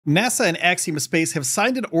NASA and Axiom Space have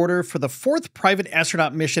signed an order for the fourth private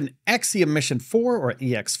astronaut mission, Axiom Mission 4, or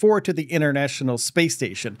EX4, to the International Space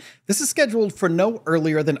Station. This is scheduled for no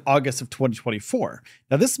earlier than August of 2024.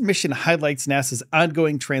 Now, this mission highlights NASA's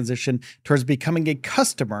ongoing transition towards becoming a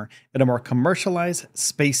customer in a more commercialized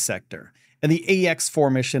space sector. And the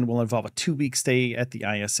AX4 mission will involve a 2-week stay at the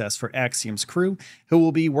ISS for Axiom's crew, who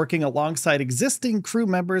will be working alongside existing crew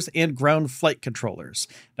members and ground flight controllers.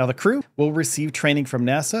 Now, the crew will receive training from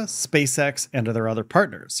NASA, SpaceX, and their other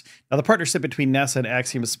partners. Now, the partnership between NASA and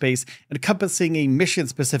Axiom Space, encompassing a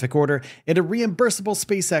mission-specific order and a reimbursable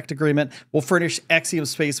Space Act agreement, will furnish Axiom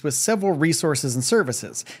Space with several resources and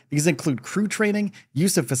services. These include crew training,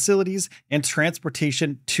 use of facilities, and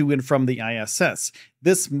transportation to and from the ISS.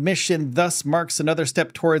 This mission thus marks another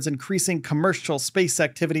step towards increasing commercial space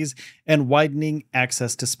activities and widening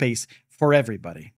access to space for everybody.